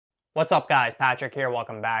What's up guys, Patrick here,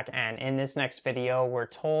 welcome back, and in this next video we're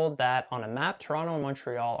told that on a map Toronto and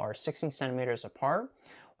Montreal are 16 centimeters apart,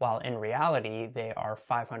 while in reality they are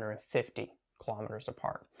 550 kilometers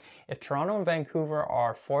apart. If Toronto and Vancouver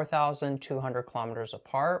are 4,200 kilometers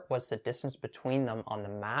apart, what's the distance between them on the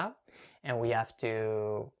map? And we have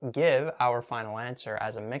to give our final answer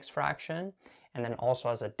as a mixed fraction and then also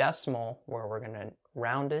as a decimal where we're going to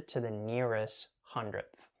round it to the nearest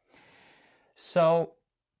hundredth. So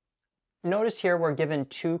notice here we're given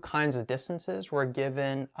two kinds of distances. We're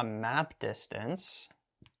given a map distance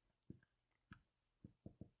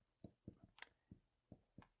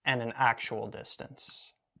and an actual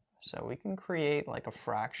distance. So we can create like a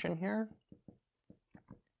fraction here.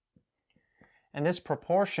 And this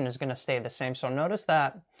proportion is going to stay the same. So notice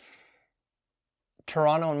that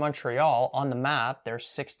Toronto and Montreal on the map, they're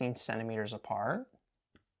 16 centimeters apart,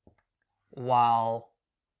 while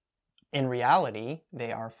in reality,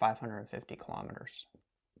 they are 550 kilometers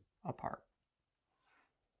apart.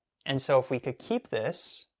 And so if we could keep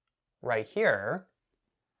this right here,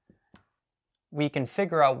 we can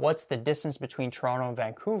figure out what's the distance between Toronto and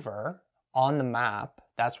Vancouver on the map.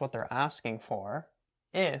 That's what they're asking for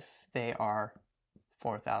if they are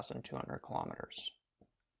 4,200 kilometers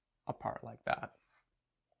apart like that.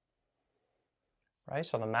 Right,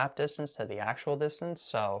 so the map distance to the actual distance.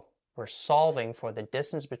 So we're solving for the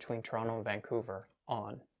distance between Toronto and Vancouver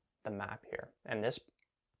on the map here. And this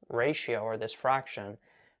ratio or this fraction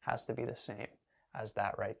has to be the same as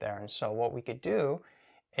that right there. And so what we could do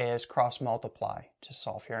is cross multiply to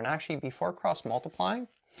solve here. And actually before cross multiplying,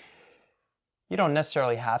 you don't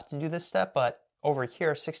necessarily have to do this step, but over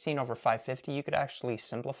here 16 over 550, you could actually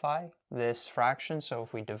simplify this fraction. So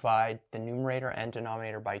if we divide the numerator and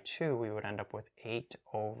denominator by 2, we would end up with 8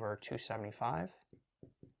 over 275.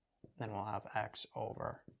 Then we'll have x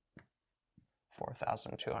over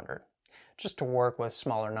 4,200. Just to work with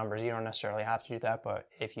smaller numbers, you don't necessarily have to do that, but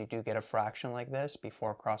if you do get a fraction like this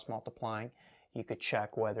before cross multiplying, you could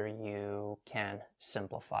check whether you can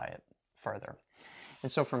simplify it further.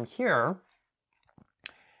 And so from here,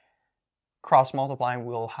 cross multiplying,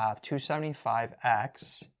 we'll have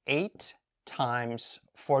 275x, 8 times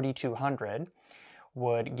 4,200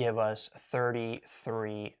 would give us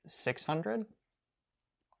 33,600.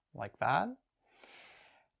 Like that.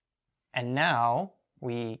 And now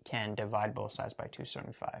we can divide both sides by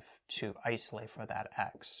 275 to isolate for that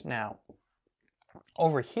x. Now,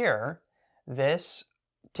 over here, this,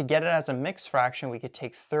 to get it as a mixed fraction, we could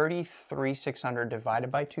take 33,600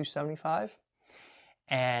 divided by 275,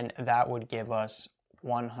 and that would give us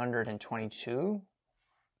 122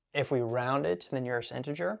 if we round it to the nearest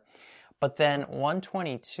integer. But then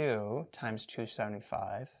 122 times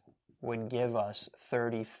 275 would give us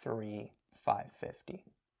 33,550.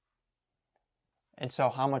 And so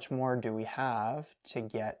how much more do we have to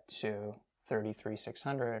get to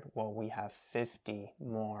 33,600? Well, we have 50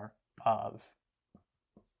 more of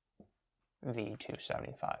the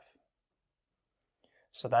 275.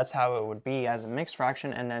 So that's how it would be as a mixed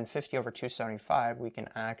fraction, and then 50 over 275, we can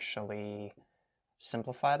actually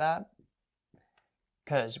simplify that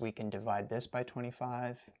because we can divide this by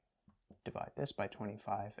 25, divide this by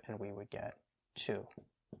 25, and we would get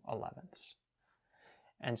 2/11ths.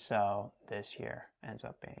 And so this here ends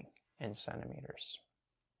up being in centimeters.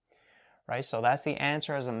 Right, so that's the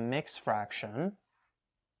answer as a mixed fraction.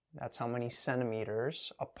 That's how many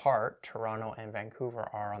centimeters apart Toronto and Vancouver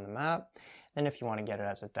are on the map. Then if you want to get it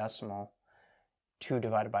as a decimal, 2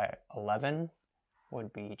 divided by 11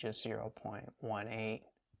 would be just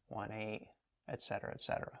 0.1818, etc.,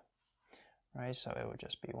 etc. Right, so it would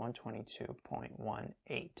just be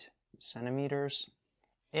 122.18 centimeters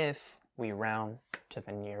if we round to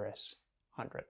the nearest hundredth.